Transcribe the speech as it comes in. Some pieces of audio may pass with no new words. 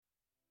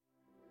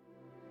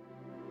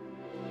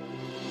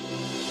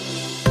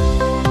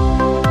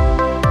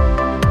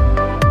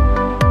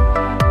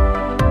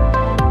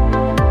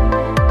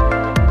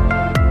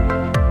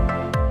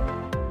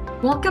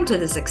Welcome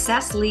to the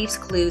Success Leaves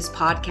Clues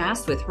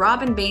podcast with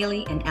Robin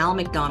Bailey and Al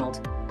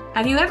McDonald.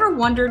 Have you ever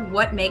wondered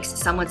what makes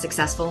someone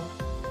successful?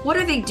 What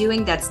are they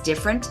doing that's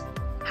different?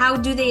 How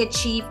do they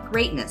achieve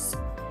greatness?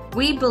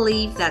 We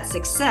believe that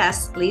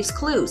success leaves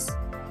clues.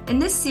 In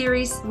this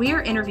series, we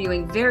are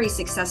interviewing very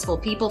successful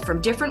people from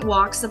different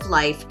walks of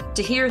life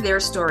to hear their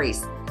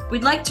stories.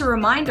 We'd like to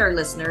remind our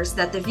listeners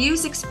that the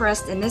views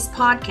expressed in this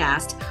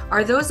podcast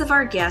are those of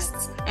our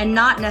guests and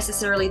not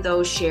necessarily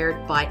those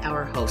shared by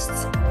our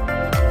hosts.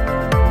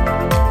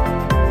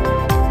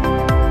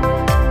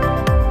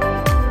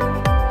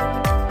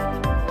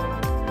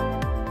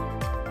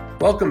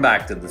 Welcome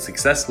back to the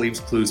Success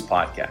Leaves Clues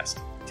podcast.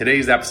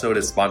 Today's episode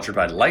is sponsored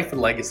by Life and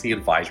Legacy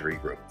Advisory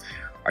Group.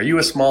 Are you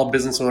a small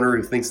business owner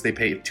who thinks they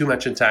pay too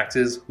much in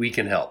taxes? We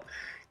can help.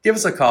 Give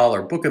us a call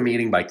or book a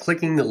meeting by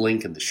clicking the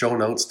link in the show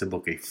notes to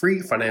book a free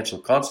financial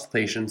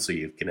consultation so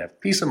you can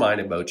have peace of mind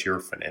about your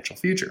financial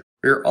future.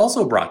 We are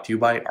also brought to you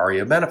by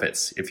ARIA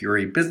Benefits. If you're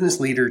a business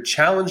leader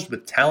challenged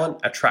with talent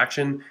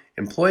attraction,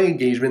 employee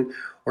engagement,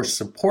 or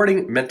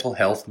supporting mental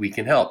health, we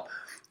can help.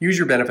 Use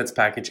your benefits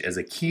package as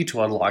a key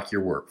to unlock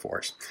your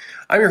workforce.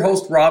 I'm your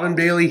host, Robin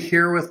Bailey,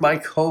 here with my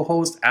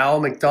co-host, Al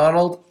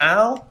McDonald.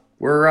 Al,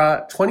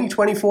 we're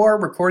 2024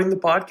 recording the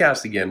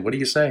podcast again. What do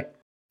you say?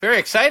 Very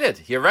excited.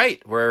 You're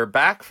right. We're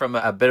back from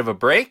a bit of a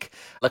break.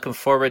 Looking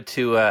forward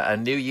to a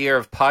new year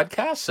of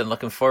podcasts and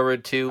looking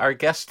forward to our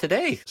guest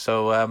today.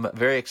 So I'm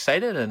very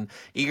excited and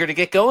eager to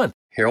get going.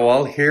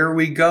 Here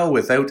we go.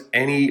 Without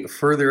any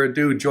further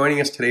ado, joining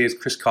us today is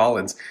Chris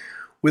Collins.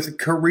 With a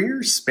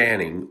career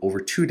spanning over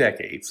 2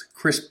 decades,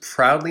 Chris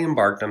proudly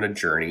embarked on a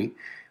journey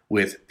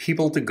with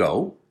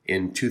People2Go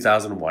in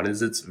 2001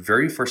 as its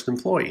very first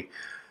employee.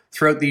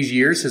 Throughout these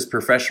years, his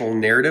professional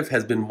narrative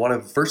has been one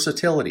of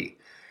versatility.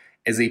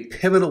 As a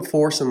pivotal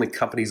force in the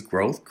company's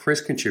growth,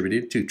 Chris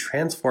contributed to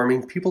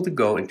transforming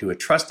People2Go into a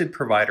trusted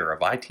provider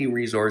of IT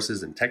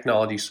resources and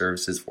technology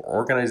services for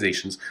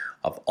organizations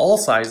of all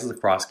sizes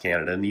across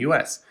Canada and the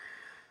US.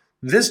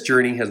 This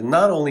journey has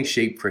not only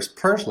shaped Chris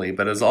personally,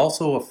 but has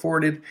also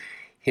afforded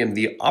him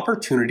the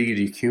opportunity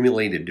to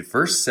accumulate a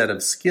diverse set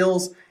of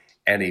skills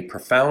and a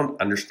profound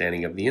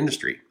understanding of the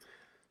industry.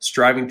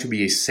 Striving to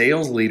be a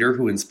sales leader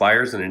who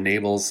inspires and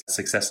enables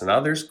success in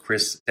others,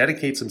 Chris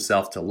dedicates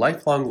himself to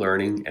lifelong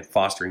learning and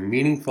fostering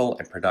meaningful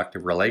and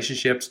productive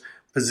relationships,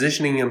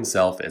 positioning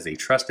himself as a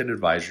trusted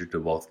advisor to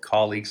both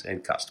colleagues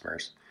and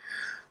customers.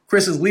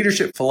 Chris's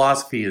leadership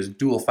philosophy is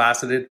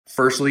dual-faceted.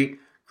 Firstly,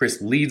 Chris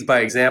leads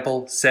by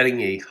example, setting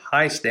a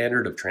high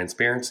standard of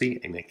transparency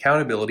and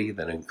accountability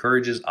that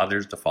encourages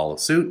others to follow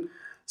suit.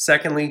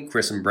 Secondly,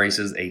 Chris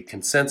embraces a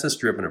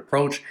consensus-driven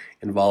approach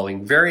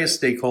involving various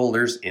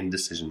stakeholders in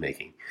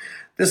decision-making.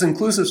 This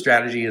inclusive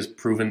strategy has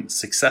proven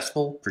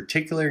successful,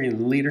 particularly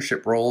in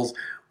leadership roles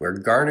where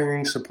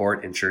garnering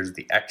support ensures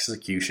the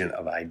execution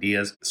of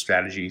ideas,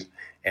 strategies,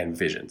 and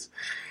visions.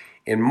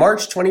 In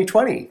March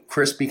 2020,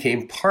 Chris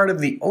became part of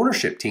the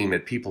ownership team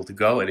at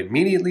People2Go and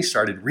immediately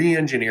started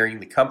re-engineering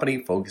the company,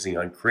 focusing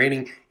on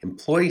creating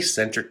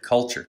employee-centric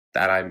culture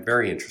that I'm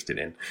very interested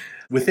in.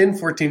 Within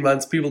 14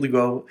 months,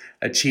 People2Go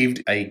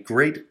achieved a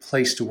Great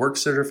Place to Work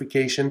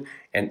certification,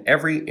 and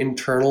every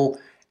internal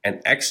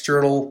and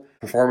external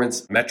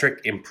performance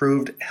metric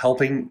improved,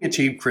 helping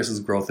achieve Chris's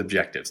growth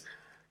objectives.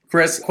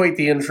 Chris, quite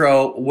the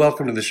intro.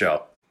 Welcome to the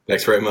show.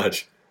 Thanks very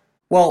much.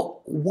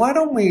 Well, why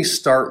don't we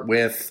start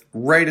with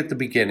right at the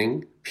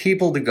beginning,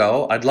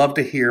 People2Go. I'd love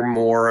to hear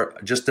more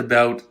just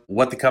about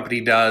what the company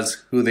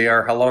does, who they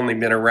are, how long they've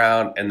been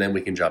around, and then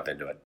we can jump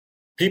into it.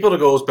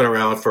 People2Go has been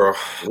around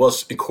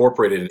was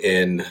incorporated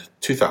in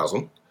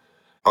 2000.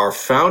 Our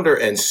founder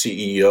and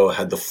CEO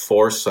had the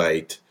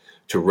foresight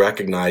to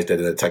recognize that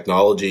in the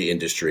technology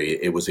industry,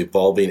 it was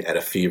evolving at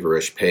a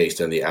feverish pace,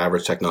 and the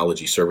average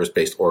technology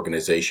service-based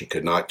organization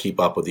could not keep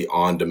up with the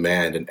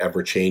on-demand and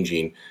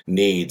ever-changing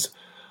needs,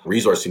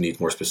 resourcing needs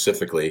more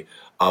specifically,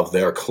 of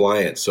their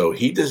clients. So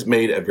he just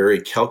made a very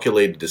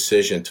calculated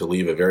decision to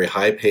leave a very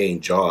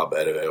high-paying job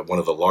at one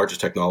of the largest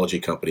technology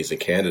companies in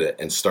Canada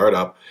and start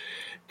up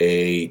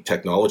a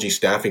technology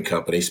staffing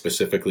company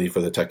specifically for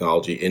the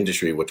technology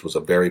industry, which was a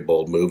very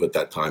bold move at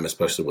that time,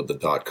 especially with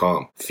the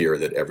 .com fear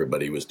that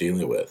everybody was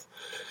dealing with.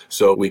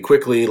 So we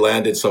quickly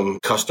landed some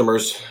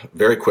customers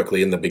very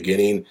quickly in the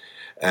beginning,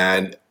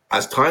 and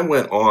as time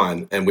went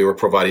on and we were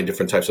providing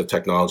different types of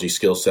technology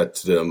skill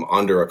sets to them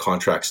under a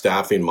contract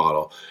staffing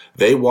model,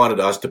 they wanted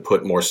us to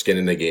put more skin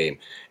in the game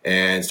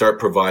and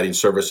start providing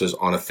services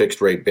on a fixed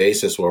rate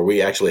basis where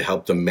we actually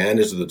help them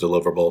manage the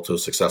deliverable to a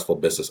successful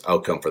business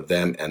outcome for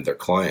them and their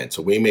clients.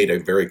 So we made a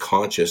very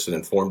conscious and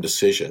informed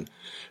decision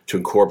to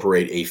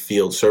incorporate a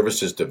field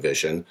services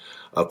division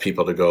of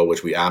People2Go,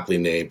 which we aptly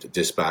named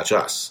Dispatch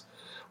Us,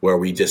 where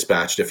we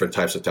dispatch different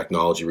types of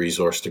technology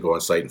resources to go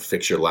on site and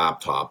fix your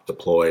laptop,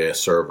 deploy a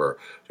server,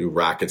 do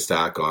rack and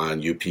stack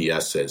on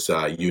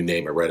UPSs, you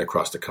name it, right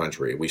across the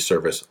country. We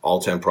service all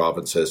 10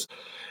 provinces,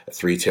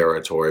 3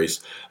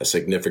 territories. A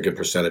significant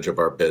percentage of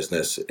our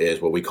business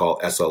is what we call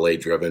SLA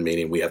driven,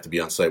 meaning we have to be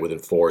on site within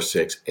 4,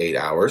 6, 8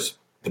 hours.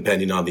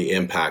 depending on the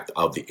impact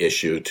of the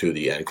issue to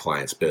the end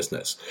client's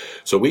business.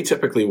 So we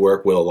typically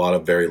work with a lot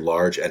of very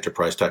large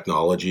enterprise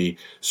technology,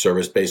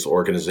 service-based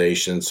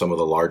organizations, some of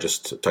the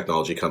largest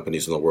technology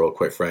companies in the world,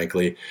 quite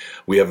frankly.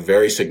 We have a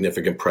very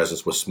significant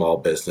presence with small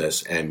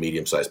business and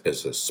medium-sized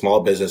business.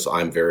 Small business,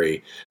 I'm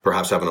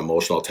perhaps have an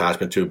emotional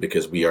attachment to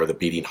because we are the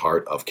beating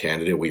heart of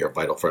Canada. We are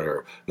vital for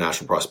our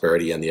national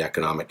prosperity and the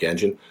economic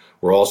engine.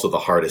 We're also the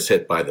hardest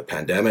hit by the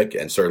pandemic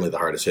and certainly the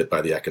hardest hit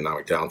by the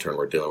economic downturn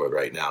we're dealing with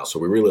right now. So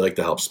we really like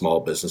to help small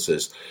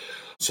businesses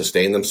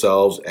sustain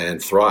themselves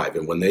and thrive.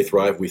 And when they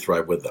thrive, we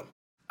thrive with them.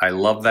 I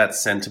love that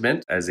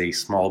sentiment as a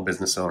small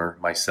business owner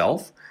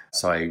myself.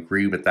 So I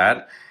agree with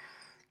that.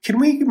 Can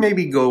we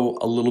maybe go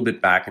a little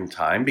bit back in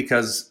time?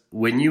 Because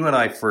when you and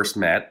I first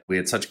met, we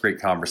had such a great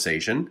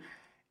conversation.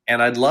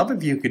 And I'd love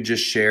if you could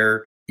just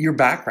share your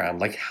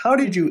background. Like, how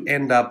did you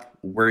end up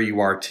where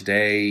you are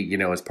today,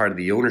 as part of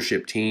the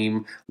ownership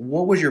team?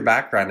 What was your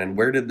background and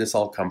where did this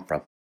all come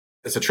from?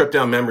 It's a trip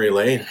down memory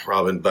lane,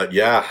 Robin. But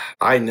yeah,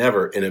 I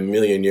never in a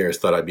million years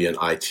thought I'd be in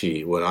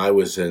IT. When I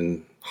was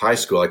in high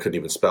school, I couldn't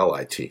even spell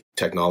IT.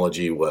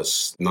 Technology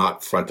was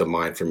not front of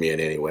mind for me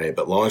in any way.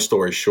 But long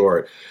story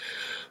short,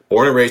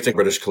 born and raised in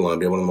British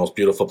Columbia, one of the most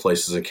beautiful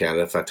places in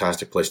Canada,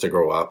 fantastic place to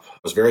grow up. I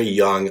was very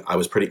young. I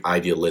was pretty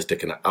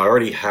idealistic, and I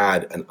already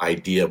had an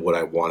idea of what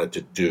I wanted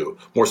to do,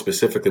 more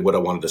specifically what I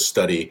wanted to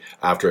study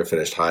after I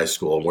finished high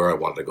school and where I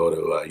wanted to go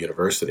to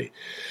university.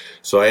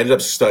 So I ended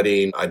up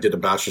studying, I did a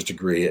bachelor's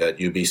degree at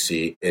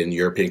UBC in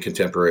European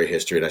contemporary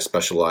history, and I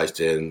specialized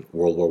in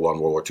World War I,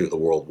 World War II, the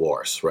World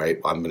Wars, right?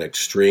 I'm an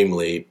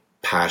extremely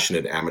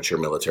passionate amateur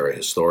military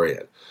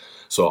historian.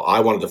 So I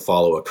wanted to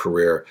follow a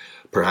career,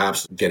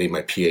 perhaps getting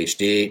my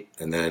PhD,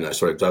 and then I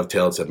sort of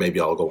dovetailed and said maybe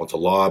I'll go into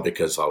law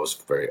because I was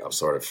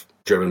sort of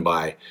driven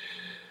by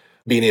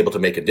being able to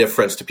make a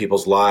difference to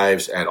people's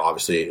lives and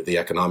obviously the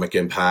economic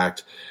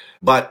impact.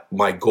 But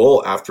my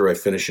goal after I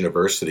finished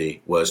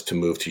university was to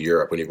move to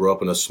Europe. When you grow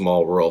up in a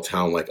small rural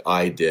town like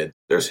I did,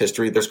 there's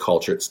history, there's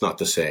culture, it's not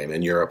the same.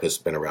 And Europe has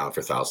been around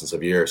for thousands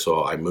of years.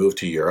 So I moved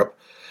to Europe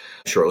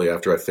shortly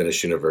after I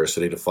finished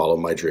university to follow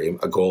my dream,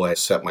 a goal I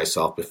set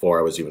myself before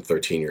I was even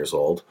 13 years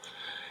old.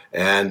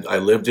 And I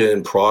lived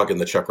in Prague in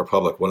the Czech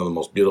Republic, one of the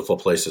most beautiful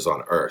places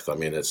on earth. I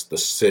mean, the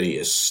city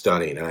is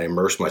stunning. And I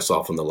immersed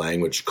myself in the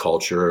language,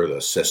 culture, the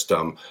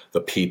system,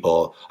 the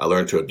people. I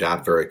learned to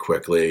adapt very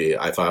quickly.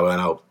 If I went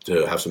out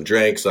to have some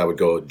drinks, I would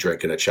go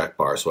drink in a Czech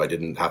bar. So I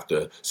didn't have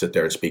to sit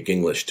there and speak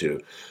English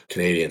to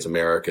Canadians,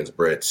 Americans,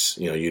 Brits,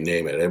 you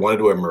name it. I wanted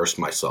to immerse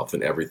myself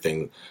in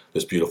everything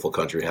this beautiful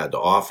country had to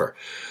offer.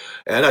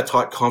 And I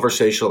taught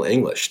conversational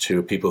English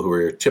to people who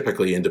were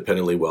typically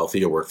independently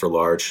wealthy or work for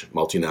large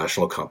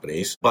multinational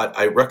companies. But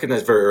I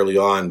recognized very early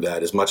on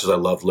that as much as I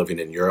loved living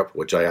in Europe,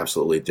 which I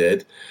absolutely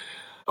did,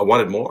 I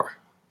wanted more.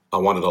 I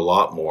wanted a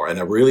lot more. And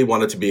I really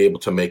wanted to be able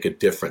to make a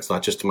difference,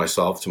 not just to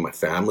myself, to my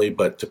family,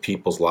 but to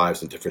people's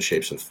lives in different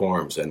shapes and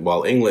forms. And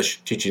while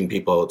teaching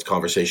people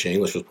conversation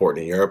English was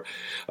important in Europe,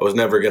 I was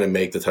never going to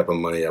make the type of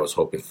money I was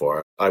hoping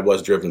for. I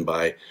was driven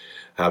by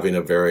having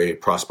a very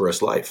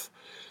prosperous life.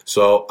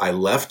 So I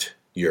left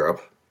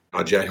Europe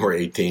on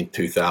January 18,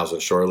 2000,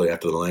 shortly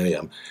after the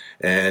millennium,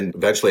 and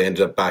eventually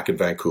ended up back in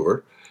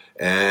Vancouver.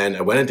 And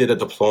I went and did a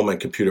diploma in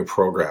computer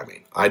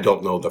programming. I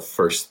don't know the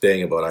first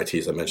thing about IT,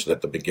 as I mentioned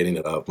at the beginning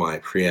of my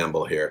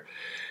preamble here.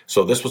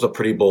 So this was a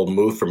pretty bold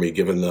move for me,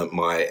 given that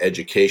my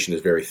education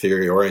is very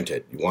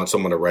theory-oriented. You want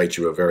someone to write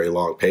you a very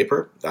long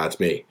paper? That's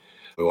me.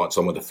 We want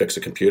someone to fix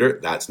a computer?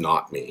 That's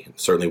not me. It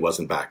certainly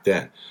wasn't back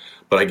then.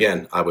 But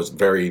again, I was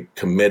very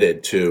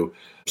committed to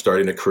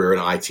starting a career in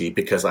IT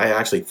because I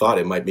actually thought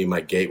it might be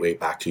my gateway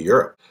back to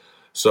Europe.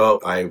 So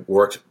I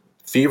worked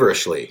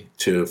feverishly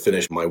to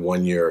finish my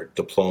one-year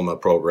diploma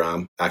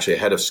program, actually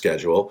ahead of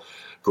schedule,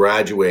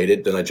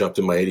 graduated, then I jumped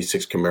in my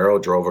 86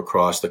 Camaro, drove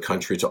across the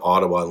country to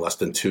Ottawa in less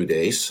than 2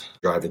 days,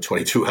 driving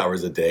 22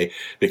 hours a day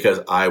because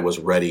I was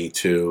ready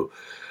to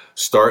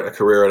start a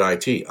career in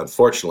IT.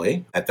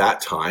 Unfortunately, at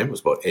that time, it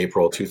was about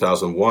April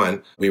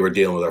 2001, we were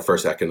dealing with our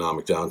first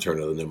economic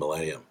downturn of the new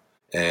millennium.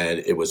 And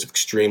it was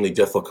extremely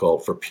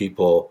difficult for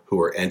people who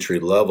were entry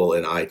level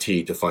in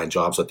IT to find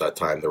jobs at that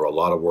time. There were a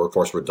lot of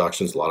workforce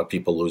reductions, a lot of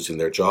people losing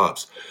their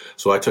jobs.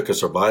 So I took a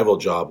survival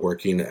job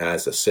working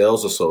as a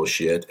sales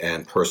associate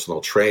and personal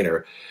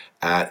trainer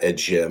at a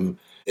gym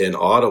in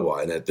Ottawa.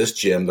 And at this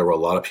gym, there were a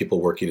lot of people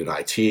working in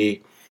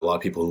IT, a lot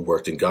of people who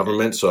worked in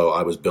government. So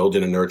I was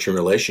building and nurturing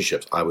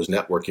relationships. I was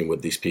networking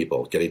with these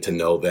people, getting to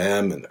know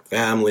them and their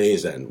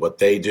families and what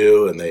they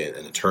do. And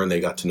in turn,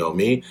 they got to know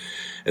me.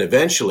 And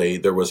eventually,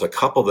 there was a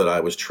couple that I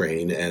was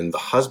training, and the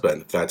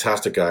husband,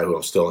 fantastic guy who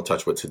I'm still in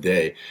touch with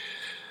today,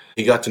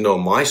 he got to know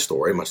my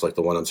story, much like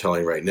the one I'm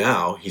telling right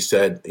now. He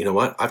said, you know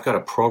what, I've got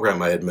a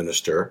program I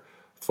administer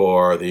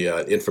for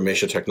the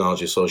Information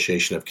Technology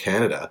Association of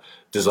Canada,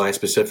 designed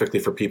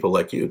specifically for people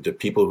like you, to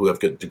people who have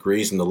good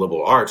degrees in the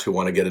liberal arts who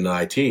want to get into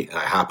IT. And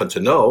I happen to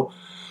know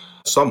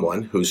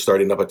someone who's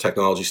starting up a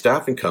technology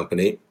staffing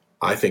company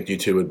I think you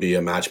two would be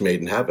a match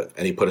made in heaven.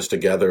 And he put us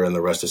together, and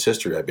the rest is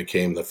history. I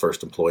became the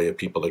first employee of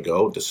People to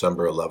Go,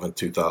 December 11th,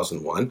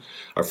 2001.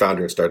 Our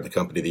founder had started the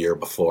company the year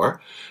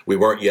before. We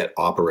weren't yet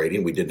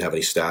operating. We didn't have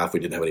any staff. We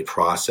didn't have any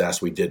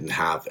process. We didn't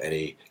have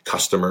any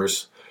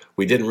customers.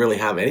 We didn't really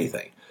have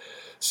anything.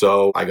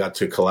 So I got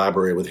to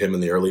collaborate with him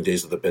in the early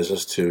days of the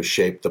business to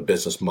shape the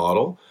business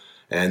model.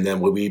 And then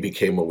we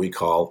became what we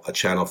call a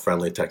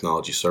channel-friendly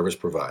technology service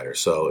provider.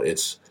 So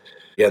it's,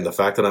 again, the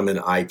fact that I'm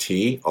in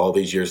IT all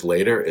these years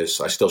later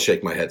is I still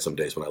shake my head some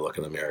days when I look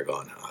in the mirror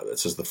going,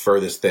 this is the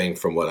furthest thing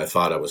from what I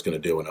thought I was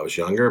going to do when I was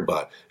younger,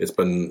 but it's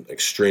been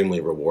extremely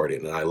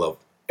rewarding. And I love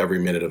every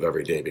minute of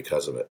every day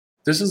because of it.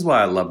 This is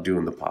why I love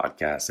doing the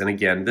podcast. And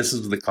again, this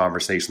is the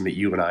conversation that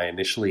you and I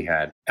initially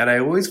had. And I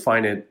always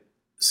find it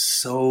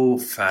so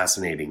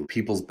fascinating,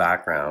 people's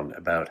background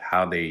about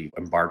how they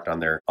embarked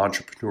on their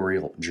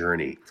entrepreneurial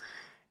journey.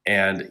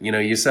 And,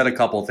 you said a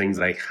couple of things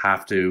that I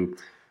have to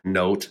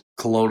note.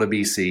 Kelowna,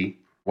 BC,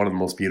 one of the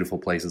most beautiful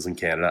places in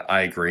Canada.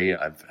 I agree.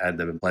 I've had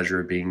the pleasure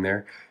of being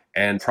there.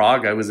 And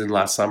Prague, I was in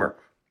last summer.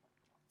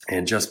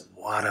 And just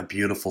what a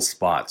beautiful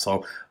spot.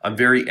 So I'm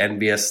very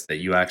envious that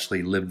you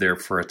actually lived there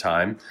for a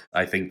time.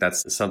 I think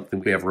that's something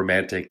we have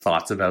romantic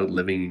thoughts about,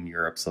 living in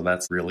Europe. So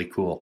that's really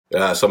cool.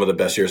 Some of the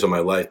best years of my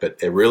life, but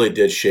it really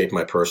did shape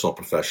my personal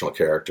professional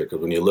character, because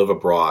when you live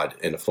abroad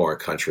in a foreign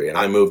country, and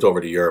I moved over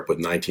to Europe with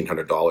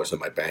 $1,900 in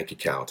my bank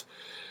account,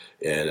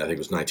 and I think it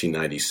was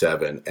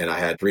 1997, and I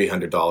had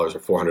 $300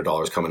 or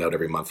 $400 coming out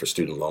every month for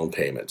student loan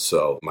payments.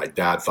 So my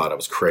dad thought I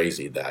was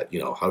crazy that,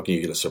 how are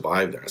you going to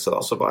survive there? I said,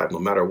 I'll survive no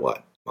matter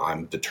what.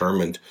 I'm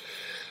determined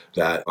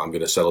that I'm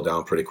going to settle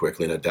down pretty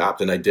quickly and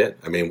adapt. And I did.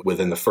 I mean,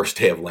 within the first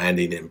day of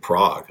landing in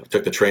Prague, I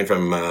took the train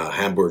from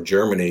Hamburg,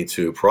 Germany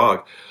to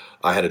Prague.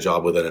 I had a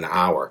job within an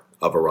hour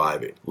of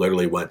arriving.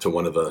 Literally went to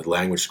one of the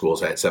language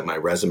schools I had sent my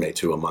resume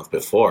to a month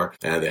before,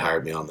 and they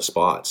hired me on the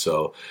spot.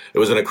 So it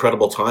was an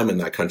incredible time in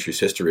that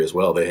country's history as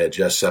well. They had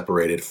just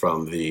separated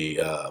from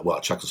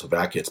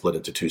Czechoslovakia had split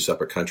into two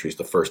separate countries,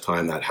 the first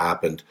time that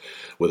happened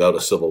without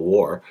a civil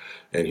war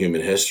in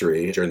human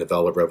history during the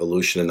Velvet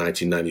Revolution in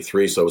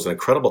 1993. So it was an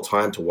incredible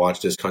time to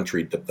watch this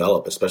country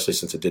develop, especially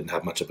since it didn't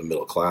have much of a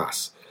middle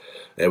class.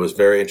 It was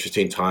very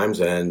interesting times,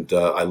 and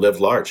I lived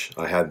large.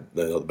 I had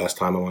the best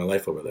time of my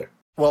life over there.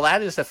 Well,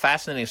 that is a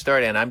fascinating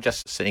story, and I'm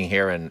just sitting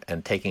here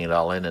and taking it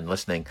all in and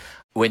listening.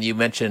 When you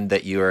mentioned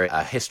that you were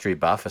a history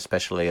buff,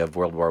 especially of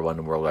World War I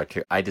and World War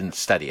II, I didn't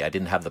study. I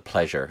didn't have the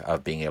pleasure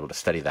of being able to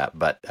study that,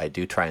 but I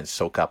do try and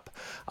soak up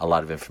a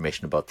lot of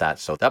information about that.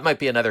 So that might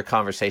be another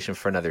conversation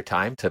for another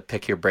time to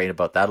pick your brain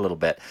about that a little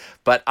bit.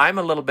 But I'm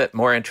a little bit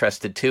more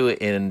interested, too,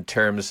 in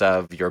terms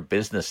of your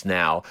business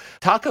now.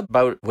 Talk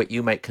about what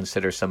you might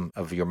consider some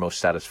of your most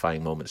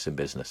satisfying moments in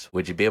business.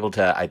 Would you be able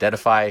to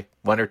identify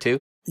one or two?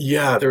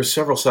 Yeah, there's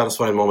several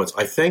satisfying moments.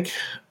 I think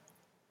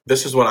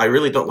this is what I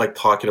really don't like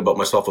talking about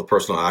myself with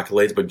personal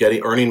accolades, but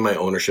earning my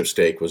ownership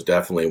stake was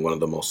definitely one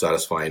of the most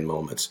satisfying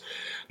moments.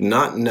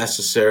 Not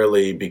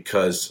necessarily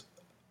because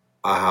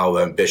how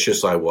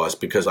ambitious I was,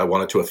 because I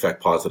wanted to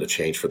affect positive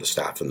change for the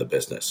staff in the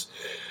business.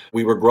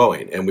 We were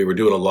growing and we were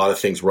doing a lot of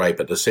things right,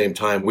 but at the same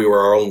time, we were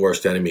our own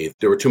worst enemy.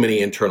 There were too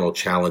many internal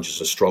challenges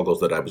and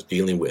struggles that I was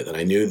dealing with, and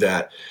I knew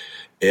that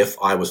if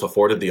I was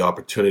afforded the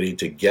opportunity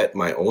to get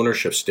my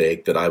ownership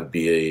stake, that I would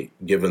be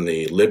given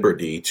the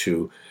liberty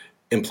to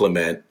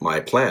implement my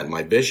plan,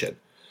 my vision.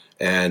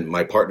 And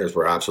my partners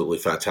were absolutely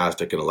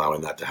fantastic in allowing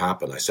that to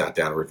happen. I sat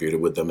down and reviewed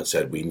it with them and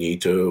said, we need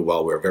to,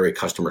 while we're a very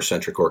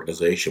customer-centric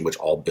organization, which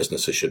all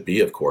businesses should be,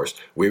 of course,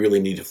 we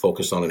really need to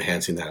focus on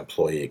enhancing that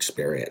employee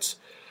experience.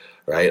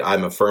 Right?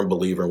 I'm a firm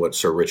believer in what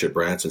Sir Richard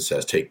Branson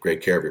says, take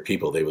great care of your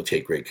people, they will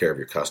take great care of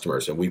your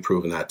customers. And we've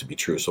proven that to be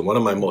true. So one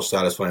of my most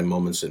satisfying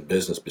moments in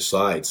business,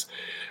 besides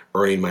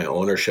earning my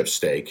ownership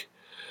stake,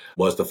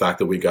 was the fact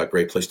that we got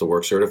Great Place to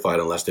Work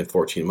certified in less than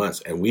 14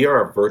 months. And we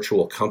are a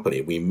virtual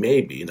company. We may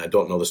be, and I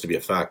don't know this to be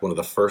a fact, one of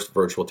the first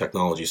virtual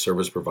technology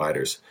service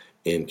providers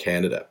in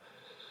Canada.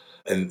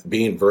 And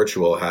being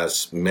virtual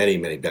has many,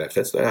 many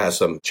benefits. There has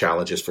some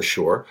challenges for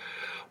sure.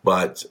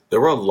 But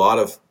there were a lot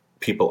of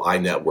people I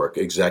network,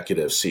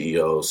 executives,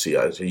 CEOs,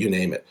 CIOs, you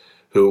name it,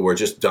 who were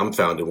just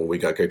dumbfounded when we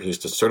got Great Place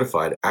to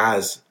certified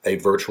as a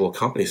virtual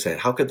company, saying,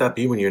 how could that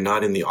be when you're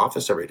not in the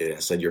office every day? And I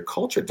said, your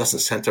culture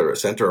doesn't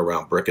center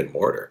around brick and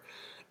mortar.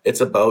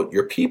 It's about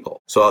your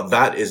people. So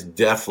that is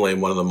definitely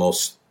one of the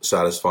most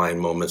satisfying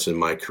moments in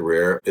my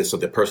career. It's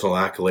the personal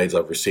accolades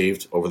I've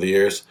received over the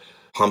years.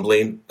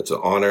 Humbling, it's an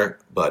honor,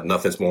 but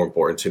nothing's more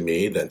important to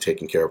me than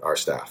taking care of our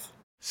staff.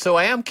 So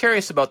I am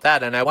curious about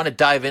that, and I want to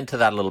dive into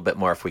that a little bit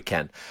more if we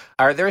can.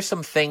 Are there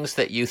some things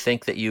that you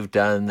think that you've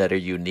done that are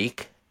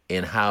unique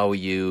in how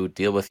you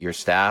deal with your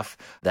staff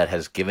that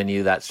has given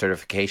you that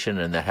certification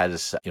and that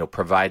has,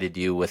 provided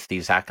you with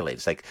these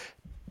accolades? Like,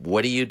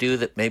 what do you do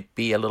that may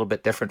be a little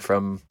bit different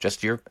from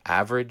just your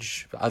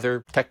average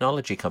other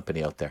technology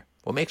company out there?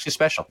 What makes you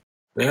special?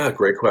 Yeah,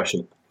 great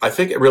question. I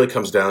think it really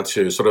comes down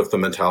to sort of the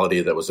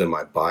mentality that was in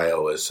my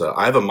bio is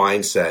I have a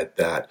mindset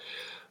that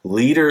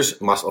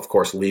Leaders must, of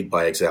course, lead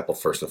by example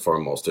first and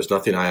foremost. There's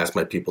nothing I ask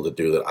my people to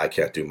do that I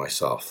can't do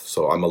myself.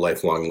 So I'm a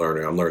lifelong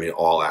learner. I'm learning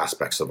all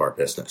aspects of our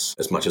business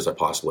as much as I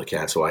possibly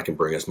can so I can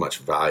bring as much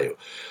value.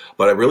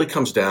 But it really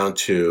comes down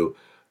to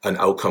an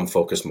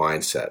outcome-focused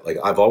mindset. Like,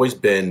 I've always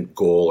been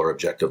goal or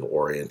objective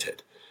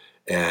oriented.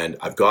 And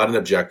I've got an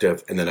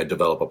objective, and then I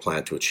develop a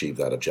plan to achieve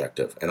that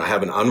objective. And I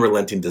have an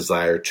unrelenting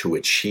desire to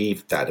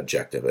achieve that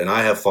objective. And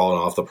I have fallen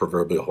off the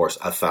proverbial horse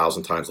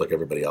 1,000 times like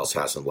everybody else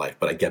has in life,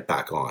 but I get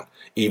back on,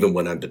 even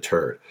when I'm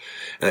deterred.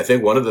 And I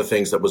think one of the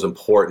things that was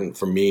important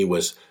for me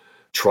was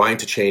trying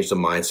to change the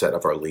mindset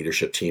of our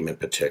leadership team in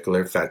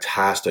particular.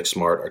 Fantastic,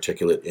 smart,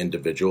 articulate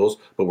individuals,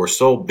 but we're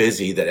so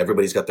busy that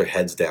everybody's got their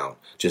heads down,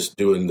 just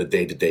doing the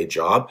day-to-day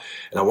job.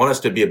 And I want us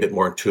to be a bit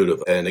more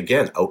intuitive and,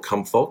 again,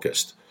 outcome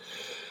focused.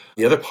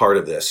 The other part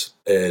of this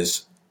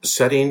is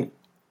setting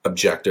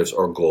objectives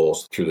or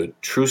goals through the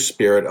true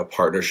spirit of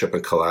partnership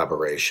and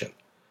collaboration,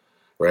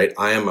 right?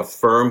 I am a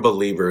firm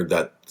believer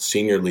that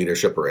senior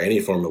leadership or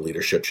any form of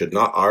leadership should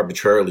not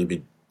arbitrarily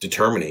be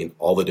determining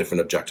all the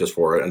different objectives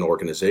for an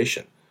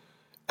organization.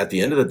 At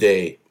the end of the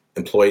day,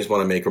 employees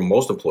want to make, or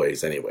most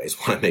employees anyways,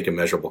 want to make a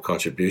measurable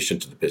contribution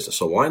to the business.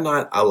 So why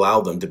not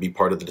allow them to be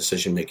part of the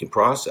decision-making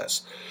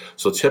process?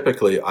 So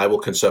typically, I will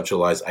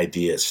conceptualize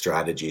ideas,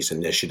 strategies,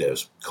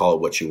 initiatives, call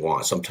it what you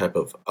want, some type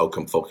of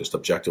outcome-focused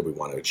objective we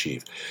want to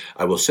achieve.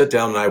 I will sit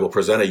down and I will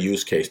present a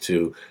use case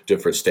to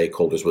different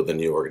stakeholders within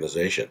the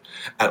organization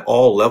at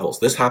all levels.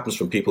 This happens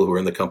from people who are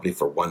in the company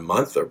for 1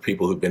 month or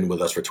people who've been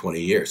with us for 20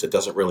 years. It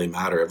doesn't really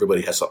matter.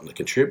 Everybody has something to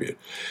contribute.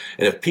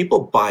 And if people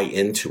buy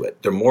into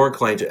it, they're more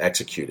inclined to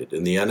execute it.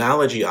 And the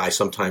analogy I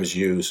sometimes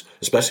use,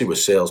 especially with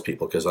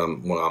salespeople, because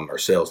I'm our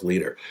sales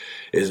leader,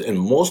 is in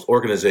most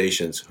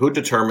organizations, who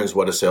determines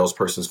what a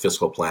salesperson's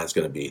fiscal plan is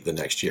going to be the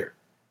next year?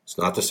 It's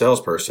not the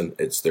salesperson,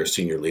 it's their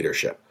senior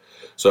leadership.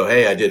 So,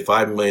 hey, I did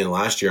 $5 million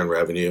last year in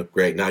revenue.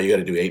 Great, now you got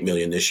to do $8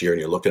 million this year,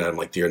 and you're looking at them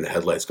like deer in the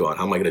headlights going,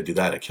 how am I going to do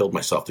that? I killed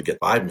myself to get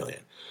 $5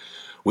 million.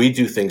 We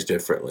do things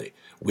differently.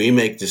 We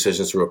make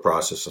decisions through a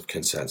process of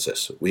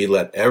consensus. We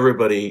let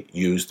everybody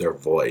use their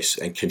voice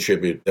and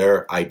contribute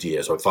their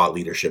ideas, or thought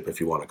leadership, if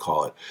you want to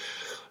call it,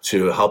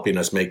 to helping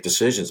us make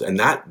decisions. And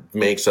that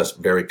makes us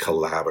very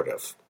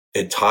collaborative.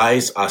 It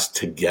ties us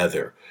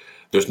together.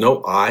 There's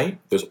no I,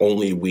 there's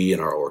only we in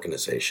our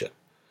organization.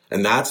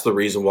 And that's the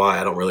reason why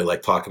I don't really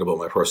like talking about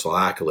my personal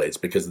accolades,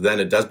 because then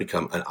it does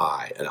become an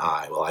I.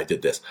 Well, I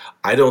did this.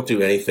 I don't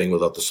do anything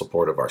without the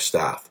support of our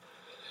staff.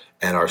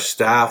 And our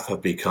staff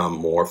have become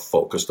more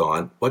focused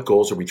on what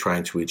goals are we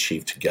trying to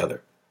achieve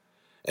together.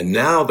 And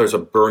now there's a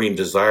burning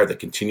desire that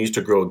continues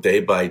to grow day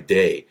by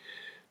day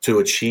to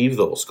achieve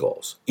those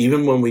goals.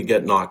 Even when we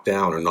get knocked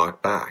down or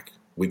knocked back,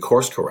 we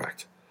course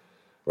correct,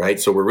 right?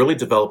 So we're really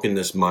developing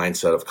this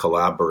mindset of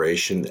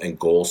collaboration and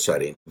goal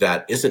setting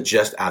that isn't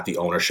just at the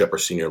ownership or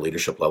senior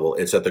leadership level,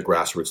 it's at the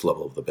grassroots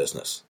level of the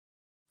business.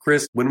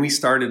 Chris, when we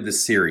started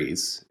this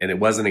series, and it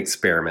was an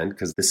experiment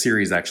because the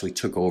series actually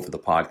took over the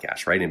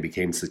podcast, right? And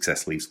became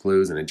Success Leaves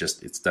Clues, and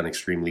it's done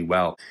extremely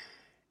well.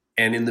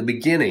 And in the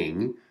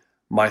beginning,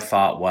 my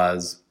thought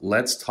was,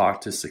 let's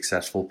talk to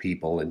successful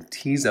people and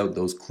tease out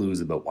those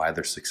clues about why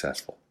they're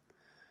successful,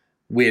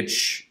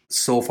 which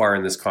so far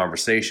in this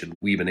conversation,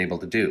 we've been able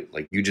to do.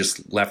 Like, you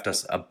just left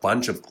us a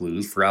bunch of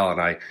clues for Al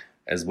and I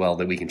as well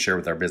that we can share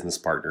with our business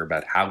partner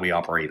about how we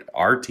operate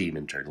our team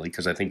internally,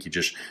 because I think you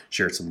just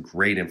shared some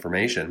great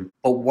information.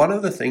 But one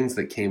of the things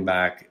that came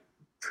back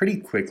pretty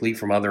quickly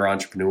from other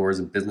entrepreneurs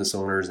and business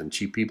owners and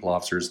chief people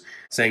officers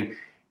saying,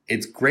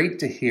 it's great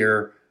to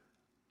hear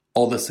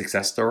all the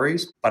success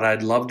stories, but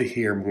I'd love to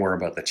hear more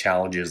about the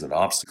challenges and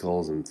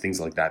obstacles and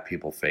things like that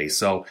people face.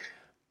 So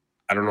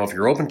I don't know if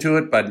you're open to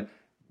it, but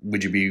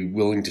would you be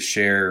willing to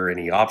share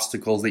any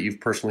obstacles that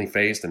you've personally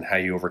faced and how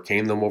you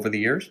overcame them over the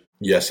years?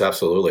 Yes,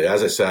 absolutely.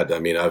 As I said, I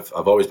mean, I've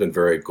always been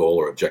very goal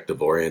or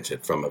objective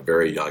oriented from a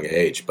very young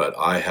age, but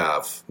I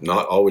have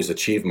not always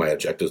achieved my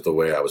objectives the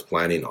way I was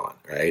planning on,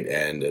 right?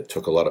 And it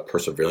took a lot of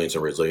perseverance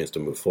and resilience to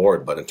move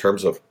forward. But in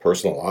terms of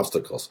personal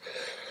obstacles,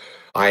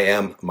 I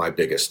am my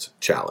biggest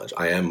challenge.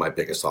 I am my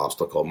biggest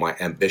obstacle. My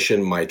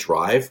ambition, my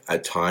drive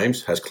at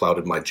times has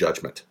clouded my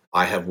judgment.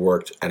 I have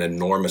worked an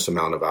enormous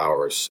amount of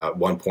hours. At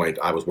one point,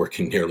 I was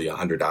working nearly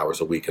 100 hours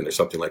a week, and there's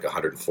something like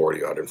 140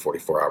 or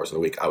 144 hours in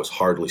a week. I was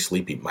hardly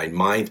sleeping. My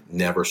mind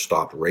never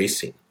stopped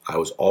racing. I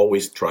was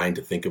always trying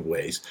to think of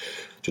ways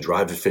to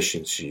drive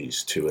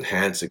efficiencies, to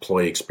enhance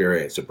employee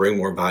experience, to bring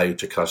more value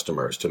to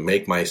customers, to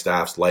make my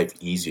staff's life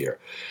easier.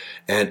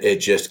 And it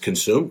just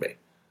consumed me.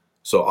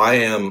 So I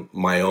am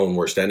my own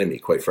worst enemy,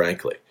 quite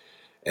frankly.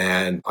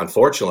 And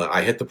unfortunately,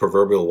 I hit the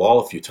proverbial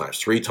wall a few times.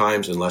 3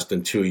 times in less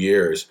than 2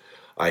 years,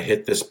 I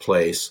hit this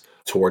place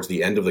towards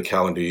the end of the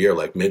calendar year,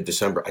 like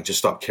mid-December. I just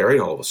stopped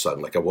caring all of a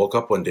sudden. Like, I woke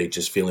up one day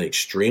just feeling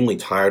extremely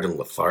tired and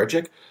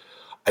lethargic.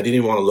 I didn't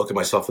even want to look at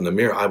myself in the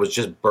mirror. I was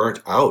just burnt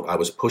out. I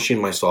was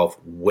pushing myself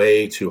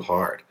way too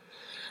hard.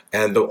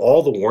 And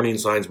all the warning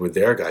signs were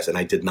there, guys, and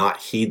I did not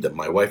heed them.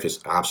 My wife is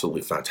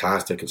absolutely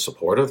fantastic and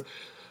supportive,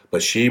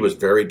 but she was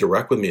very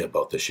direct with me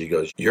about this. She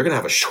goes, you're going to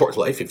have a short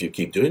life if you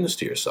keep doing this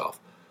to yourself,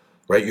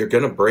 right? You're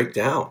going to break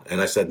down. And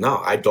I said, no,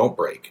 I don't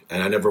break,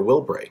 and I never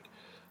will break.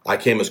 I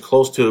came as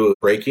close to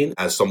breaking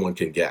as someone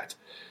can get.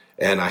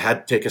 And I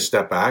had to take a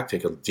step back,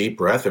 take a deep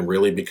breath, and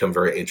really become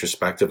very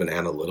introspective and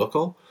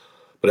analytical.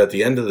 But at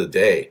the end of the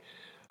day,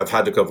 I've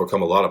had to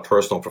overcome a lot of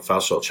personal and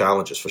professional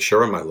challenges for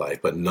sure in my life,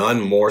 but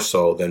none more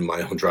so than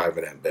my own drive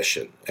and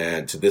ambition.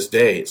 And to this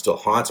day, it still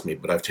haunts me,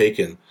 but I've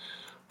taken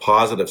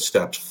positive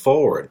steps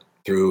forward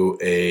through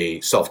a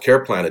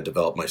self-care plan to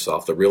develop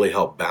myself that really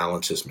helped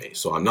balances me.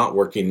 So I'm not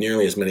working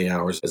nearly as many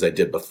hours as I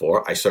did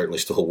before. I certainly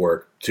still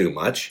work too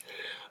much.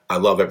 I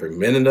love every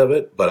minute of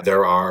it, but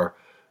there are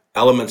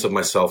elements of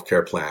my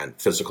self-care plan,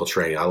 physical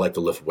training. I like to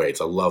lift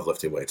weights. I love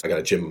lifting weights. I got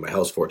a gym in my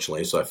house,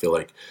 fortunately, so I feel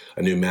like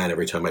a new man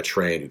every time I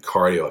train. Do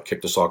cardio. I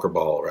kick the soccer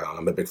ball around.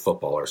 I'm a big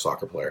footballer,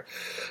 soccer player.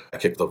 I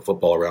kick the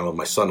football around with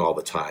my son all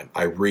the time.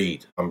 I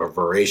read. I'm a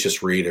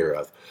voracious reader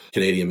of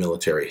Canadian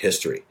military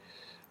history,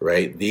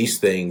 right? These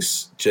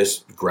things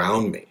just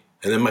ground me.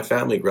 And then my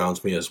family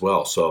grounds me as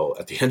well. So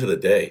at the end of the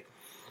day,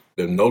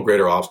 there's no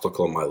greater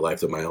obstacle in my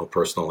life than my own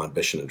personal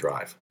ambition and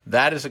drive.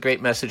 That is a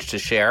great message to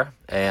share,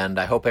 and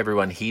I hope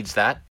everyone heeds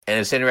that. And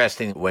it's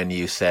interesting when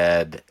you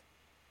said,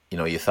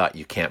 you thought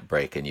you can't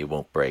break and you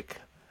won't break,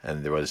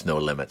 and there was no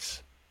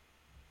limits.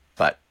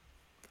 But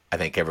I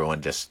think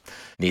everyone just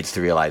needs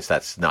to realize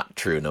that's not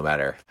true no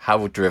matter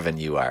how driven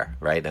you are,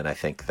 right? And I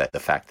think that the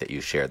fact that you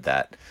shared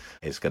that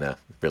is going to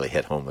really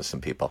hit home with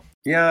some people.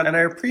 Yeah, and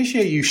I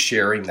appreciate you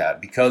sharing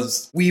that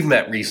because we've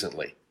met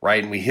recently,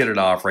 right? And we hit it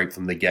off right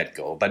from the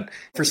get-go. But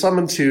for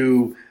someone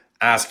to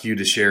ask you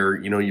to share,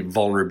 your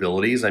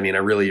vulnerabilities, I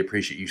really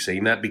appreciate you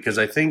saying that because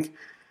I think,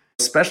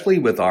 especially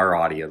with our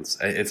audience,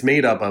 it's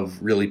made up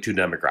of really two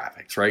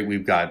demographics, right?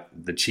 We've got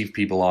the chief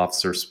people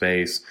officer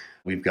space.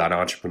 We've got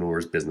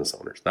entrepreneurs, business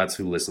owners. That's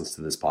who listens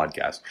to this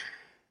podcast.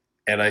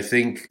 And I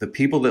think the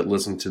people that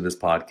listen to this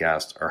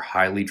podcast are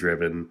highly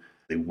driven.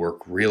 They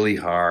work really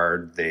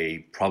hard. They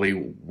probably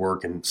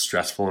work in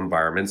stressful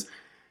environments.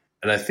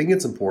 And I think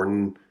it's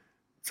important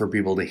for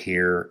people to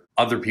hear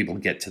other people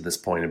get to this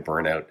point of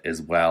burnout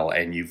as well.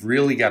 And you've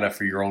really got to,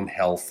 for your own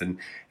health. And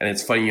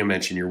it's funny you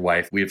mentioned your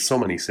wife. We have so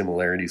many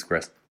similarities,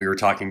 Chris. We were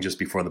talking just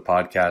before the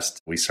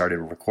podcast. We started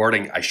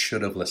recording. I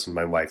should have listened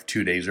to my wife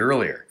 2 days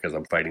earlier because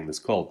I'm fighting this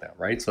cold now,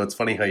 right? So it's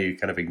funny how you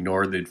kind of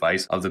ignore the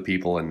advice of the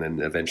people and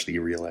then eventually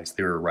you realize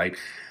they were right.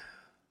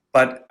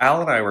 But Al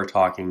and I were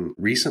talking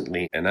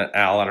recently, and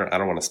Al, I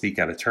don't want to speak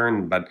out of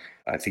turn, but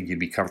I think you'd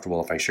be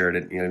comfortable if I shared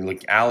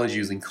it. Al is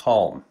using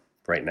Calm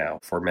right now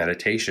for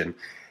meditation.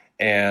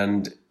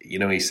 And,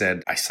 he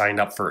said, I signed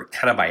up for it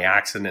kind of by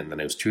accident, and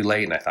then it was too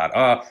late. And I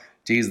thought,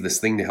 geez, this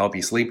thing to help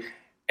you sleep.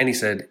 And he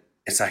said,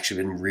 it's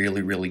actually been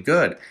really, really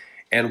good.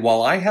 And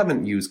while I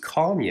haven't used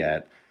Calm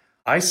yet,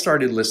 I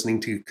started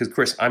listening to, because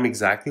Chris, I'm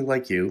exactly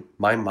like you.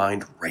 My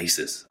mind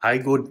races. I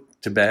go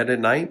to bed at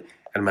night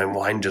and my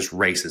mind just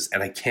races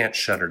and I can't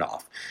shut it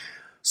off.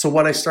 So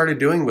what I started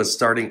doing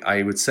was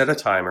I would set a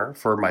timer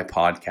for my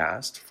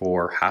podcast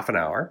for half an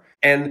hour,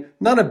 and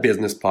not a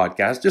business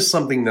podcast, just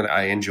something that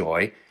I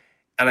enjoy.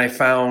 And I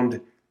found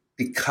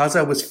because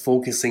I was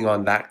focusing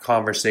on that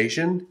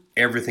conversation,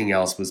 everything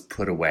else was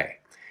put away.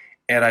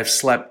 And I've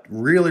slept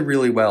really,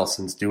 really well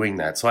since doing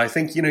that. So I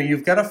think,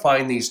 you've got to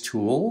find these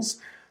tools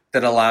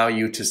that allow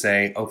you to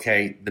say,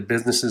 okay, the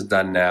business is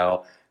done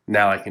now.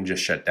 Now I can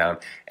just shut down.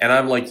 And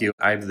I'm like you.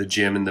 I have the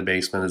gym in the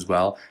basement as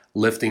well.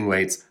 Lifting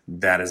weights,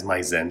 that is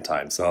my Zen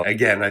time. So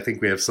again, I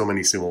think we have so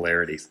many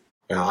similarities.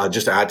 I'll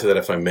just add to that,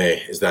 if I may,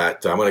 is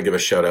that I'm going to give a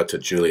shout out to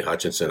Julie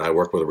Hutchinson. I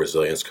work with a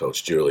resilience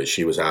coach, Julie.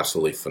 She was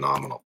absolutely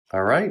phenomenal.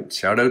 All right.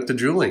 Shout out to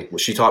Julie. Well,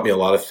 she taught me a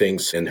lot of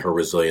things in her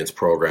resilience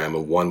program,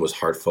 and one was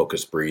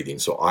heart-focused breathing.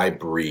 So I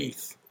breathe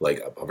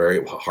like a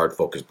very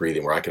heart-focused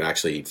breathing where I can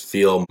actually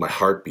feel my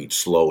heartbeat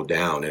slow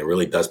down. And it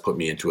really does put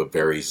me into a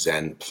very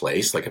Zen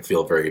place. Like I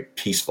feel very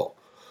peaceful.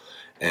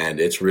 And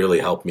it's really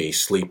helped me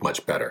sleep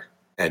much better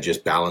and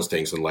just balance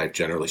things in life,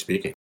 generally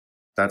speaking.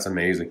 That's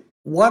amazing.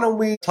 Why don't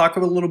we talk a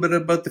little bit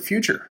about the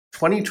future?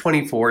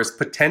 2024 is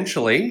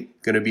potentially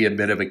going to be a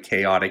bit of a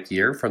chaotic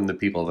year from the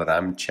people that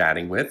I'm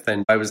chatting with.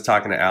 And I was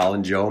talking to Al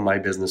and Joe, my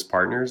business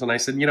partners, and I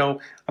said,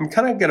 I'm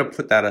kind of going to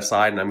put that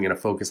aside and I'm going to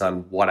focus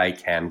on what I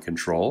can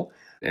control.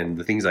 And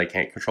the things I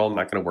can't control, I'm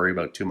not going to worry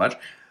about too much.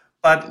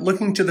 But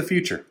looking to the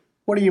future,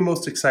 what are you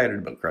most excited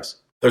about, Chris?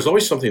 There's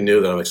always something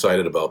new that I'm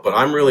excited about, but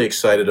I'm really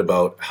excited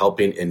about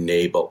helping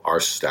enable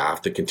our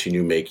staff to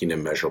continue making a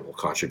measurable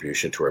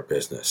contribution to our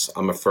business.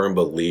 I'm a firm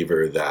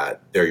believer that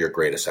they're your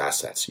greatest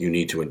assets. You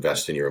need to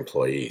invest in your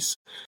employees,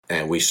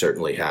 and we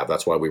certainly have.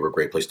 That's why we were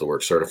Great Place to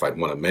Work certified.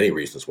 One of many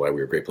reasons why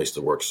we were Great Place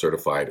to Work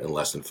certified in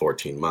less than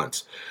 14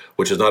 months,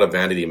 which is not a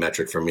vanity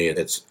metric for me.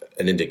 It's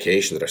an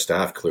indication that our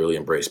staff clearly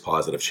embrace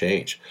positive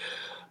change.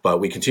 But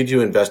we continue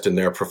to invest in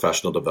their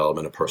professional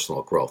development and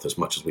personal growth as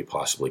much as we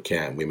possibly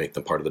can. We make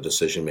them part of the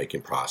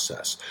decision-making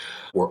process.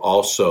 We're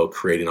also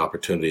creating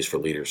opportunities for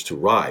leaders to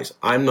rise.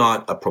 I'm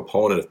not a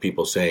proponent of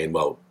people saying,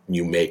 well,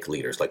 you make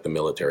leaders, like the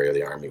military or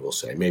the army will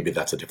say. Maybe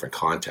that's a different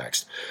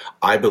context.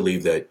 I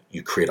believe that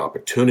you create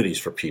opportunities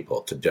for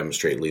people to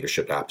demonstrate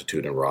leadership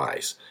aptitude and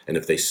rise. And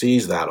if they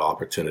seize that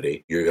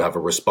opportunity, you have a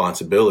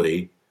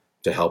responsibility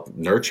to help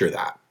nurture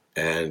that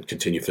and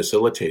continue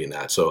facilitating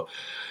that. So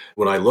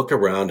when I look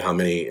around how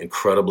many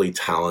incredibly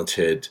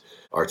talented,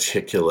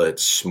 articulate,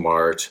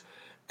 smart,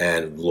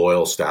 and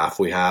loyal staff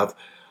we have,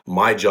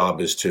 my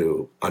job is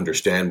to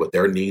understand what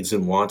their needs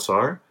and wants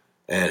are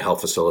and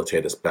help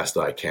facilitate as best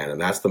I can.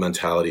 And that's the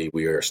mentality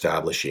we are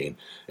establishing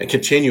and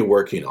continue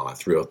working on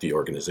throughout the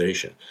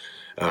organization.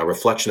 A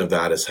reflection of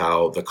that is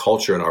how the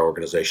culture in our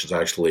organization is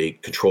actually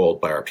controlled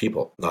by our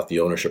people, not the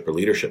ownership or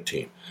leadership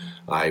team.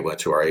 I went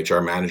to our HR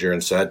manager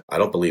and said, I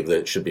don't believe that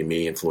it should be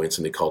me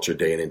influencing the culture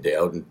day in and day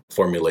out and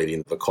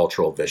formulating the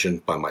cultural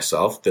vision by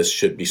myself. This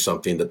should be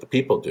something that the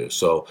people do.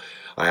 So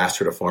I asked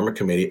her to form a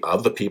committee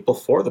of the people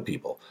for the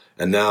people.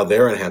 And now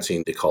they're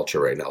enhancing the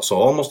culture right now. So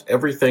almost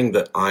everything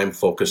that I'm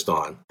focused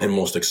on and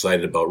most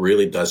excited about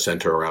really does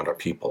center around our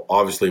people.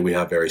 Obviously, we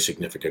have very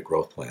significant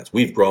growth plans.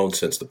 We've grown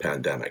since the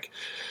pandemic.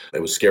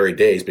 It was scary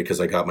days because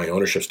I got my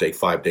ownership stake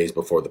 5 days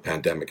before the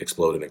pandemic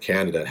exploded in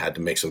Canada and had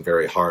to make some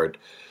very hard,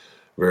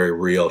 very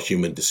real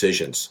human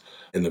decisions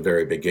in the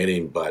very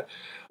beginning. But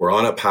we're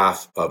on a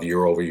path of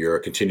year over year,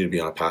 continue to be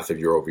on a path of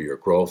year over year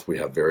growth. We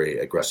have very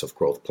aggressive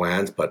growth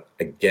plans. But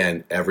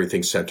again,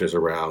 everything centers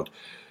around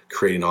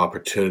creating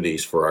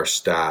opportunities for our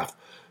staff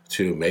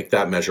to make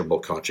that measurable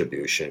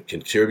contribution,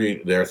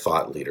 contribute their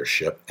thought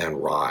leadership,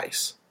 and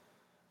rise,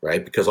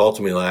 right? Because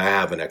ultimately, I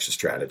have an exit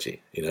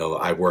strategy. You know,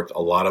 I've worked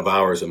a lot of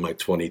hours in my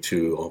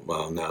 22,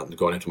 well, now I'm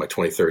going into my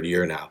 23rd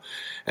year now.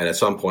 And at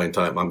some point in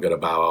time, I'm going to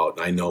bow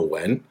out. I know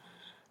when.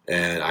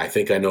 And I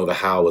think I know the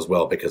how as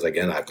well, because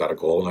again, I've got a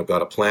goal and I've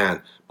got a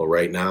plan. But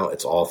right now,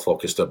 it's all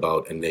focused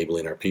about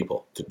enabling our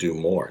people to do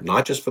more,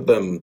 not just for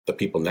them, the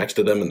people next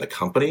to them in the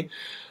company,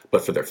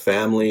 but for their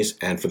families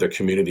and for their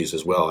communities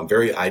as well. I'm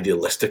very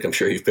idealistic. I'm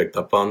sure you've picked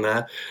up on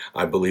that.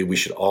 I believe we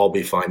should all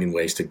be finding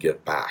ways to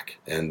give back.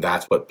 And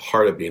that's what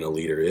part of being a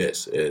leader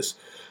is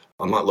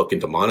I'm not looking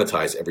to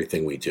monetize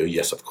everything we do.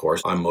 Yes, of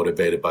course, I'm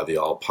motivated by the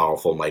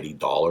all-powerful mighty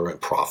dollar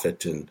and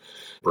profit and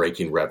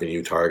breaking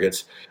revenue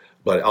targets.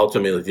 But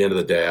ultimately, at the end of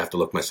the day, I have to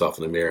look myself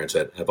in the mirror and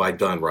say, have I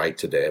done right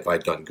today? Have I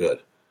done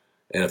good?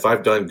 And if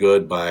I've done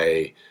good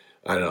by,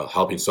 I don't know,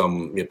 helping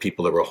some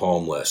people that were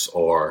homeless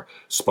or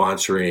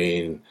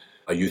sponsoring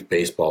a youth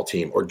baseball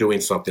team or doing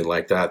something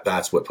like that,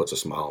 that's what puts a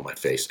smile on my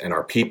face. And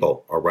our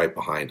people are right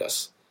behind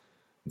us.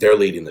 They're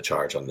leading the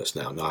charge on this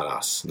now, not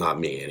us, not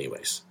me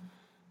anyways.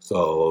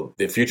 So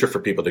the future for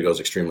People to Go is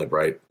extremely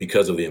bright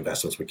because of the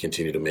investments we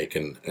continue to make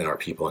in our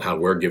people and how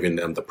we're giving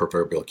them the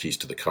proverbial keys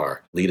to the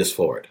car. Lead us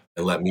forward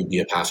and let me be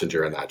a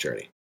passenger in that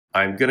journey.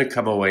 I'm going to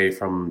come away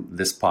from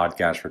this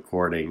podcast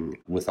recording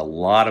with a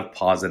lot of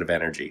positive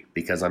energy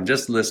because I'm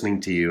just listening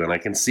to you and I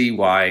can see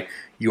why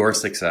you're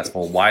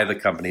successful, why the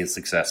company is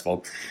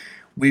successful.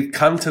 We've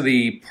come to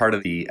the part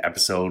of the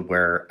episode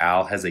where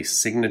Al has a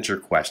signature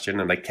question,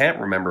 and I can't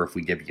remember if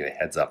we give you a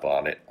heads up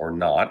on it or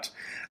not.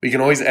 We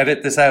can always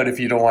edit this out if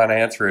you don't want to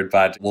answer it,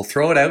 but we'll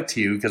throw it out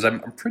to you because I'm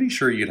pretty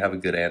sure you'd have a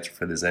good answer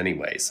for this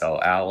anyway.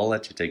 So Al, I'll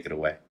let you take it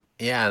away.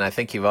 Yeah, and I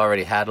think you've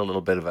already had a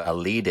little bit of a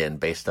lead in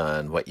based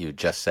on what you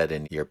just said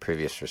in your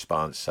previous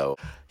response. So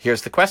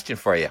here's the question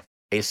for you.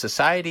 A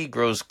society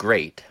grows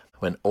great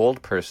when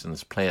old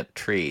persons plant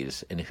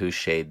trees in whose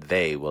shade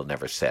they will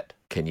never sit.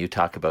 Can you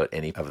talk about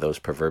any of those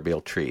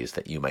proverbial trees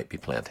that you might be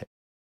planting?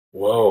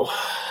 Whoa,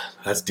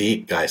 that's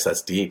deep, guys.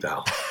 That's deep,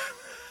 Al.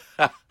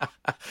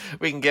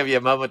 We can give you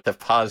a moment to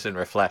pause and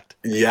reflect.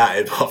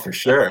 Yeah, well, for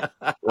sure.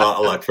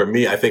 Well, look, for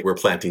me, I think we're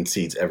planting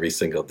seeds every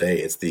single day.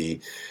 It's the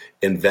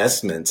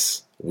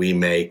investments we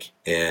make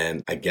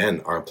in,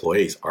 again, our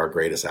employees, our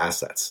greatest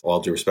assets. All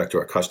due respect to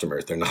our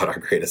customers, they're not our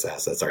greatest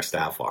assets, our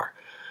staff are.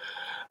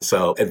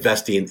 So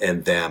investing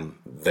in them,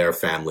 their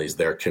families,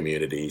 their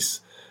communities,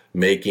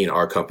 making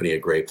our company a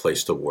great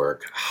place to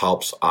work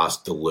helps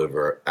us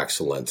deliver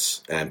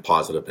excellence and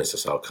positive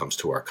business outcomes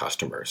to our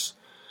customers.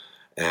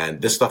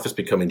 And this stuff is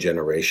becoming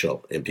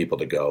generational in People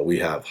to Go. We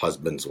have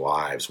husbands,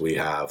 wives, we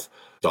have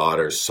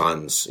daughters,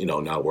 sons,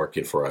 now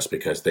working for us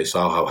because they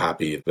saw how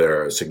happy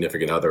their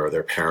significant other or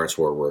their parents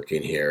were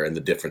working here and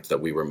the difference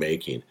that we were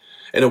making.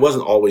 And it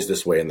wasn't always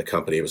this way in the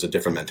company. It was a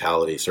different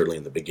mentality, certainly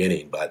in the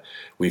beginning, but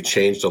we've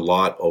changed a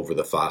lot over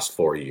the past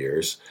 4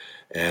 years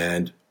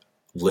and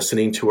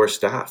listening to our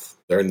staff,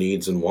 their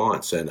needs and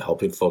wants, and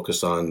helping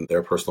focus on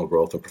their personal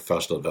growth and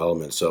professional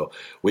development. So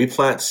we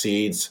plant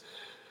seeds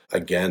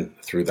again,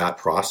 through that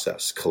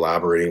process,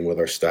 collaborating with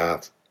our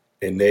staff,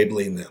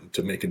 enabling them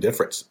to make a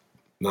difference,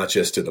 not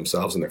just to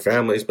themselves and their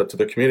families, but to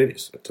their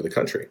communities, to the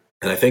country.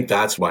 And I think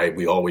that's why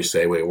we always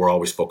say we're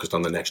always focused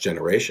on the next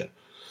generation.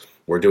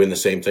 We're doing the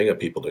same thing at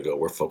People to Go.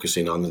 We're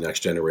focusing on the next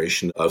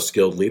generation of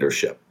skilled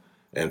leadership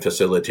and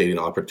facilitating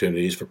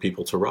opportunities for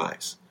people to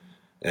rise.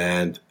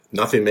 And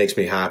Nothing makes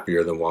me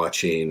happier than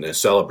watching and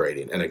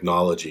celebrating and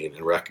acknowledging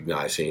and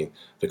recognizing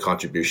the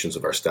contributions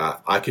of our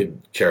staff. I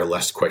could care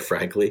less, quite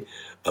frankly,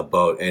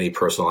 about any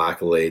personal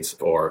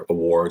accolades or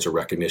awards or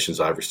recognitions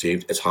I've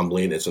received. It's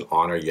humbling. It's an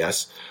honor.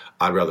 Yes.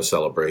 I'd rather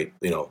celebrate,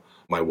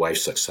 my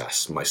wife's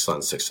success, my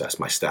son's success,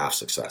 my staff's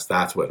success.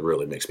 That's what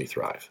really makes me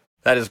thrive.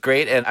 That is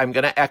great. And I'm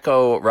going to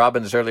echo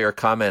Robin's earlier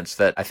comments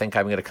that I think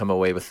I'm going to come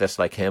away with this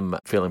like him,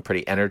 feeling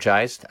pretty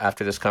energized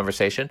after this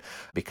conversation,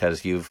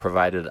 because you've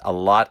provided a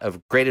lot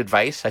of great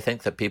advice, I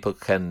think, that people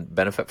can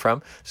benefit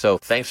from. So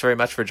thanks very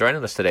much for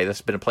joining us today. This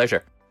has been a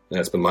pleasure. Yeah,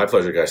 it's been my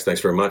pleasure, guys.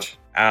 Thanks very much.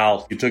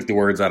 Al, you took the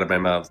words out of my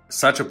mouth.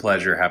 Such a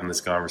pleasure having this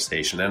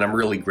conversation, and I'm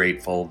really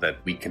grateful that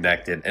we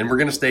connected, and we're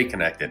going to stay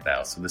connected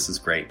now, so this is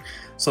great.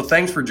 So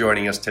thanks for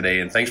joining us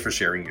today, and thanks for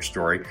sharing your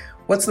story.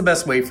 What's the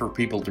best way for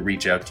people to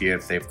reach out to you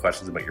if they have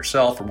questions about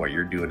yourself or what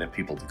you're doing at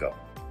People to Go?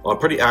 Well, I'm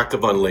pretty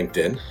active on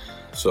LinkedIn.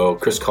 So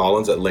Chris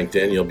Collins at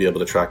LinkedIn, you'll be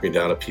able to track me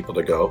down at People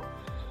to Go.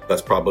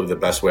 That's probably the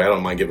best way. I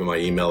don't mind giving my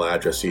email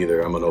address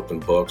either. I'm an open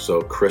book.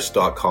 So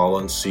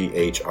chris.collins,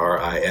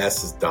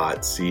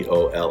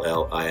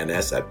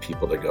 CHRIS.COLLINS at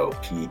people2go,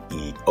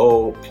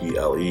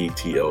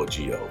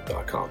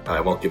 PEOPLETOGO.com.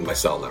 I won't give my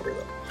cell number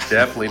though.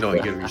 Definitely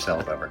don't give your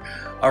cell number.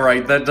 All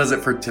right, that does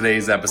it for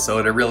today's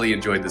episode. I really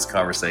enjoyed this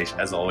conversation.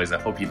 As always,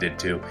 I hope you did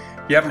too.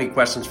 If you have any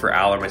questions for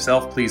Al or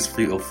myself, please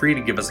feel free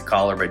to give us a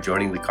call or by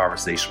joining the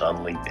conversation on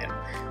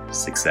LinkedIn.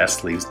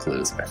 Success leaves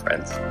clues, my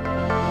friends.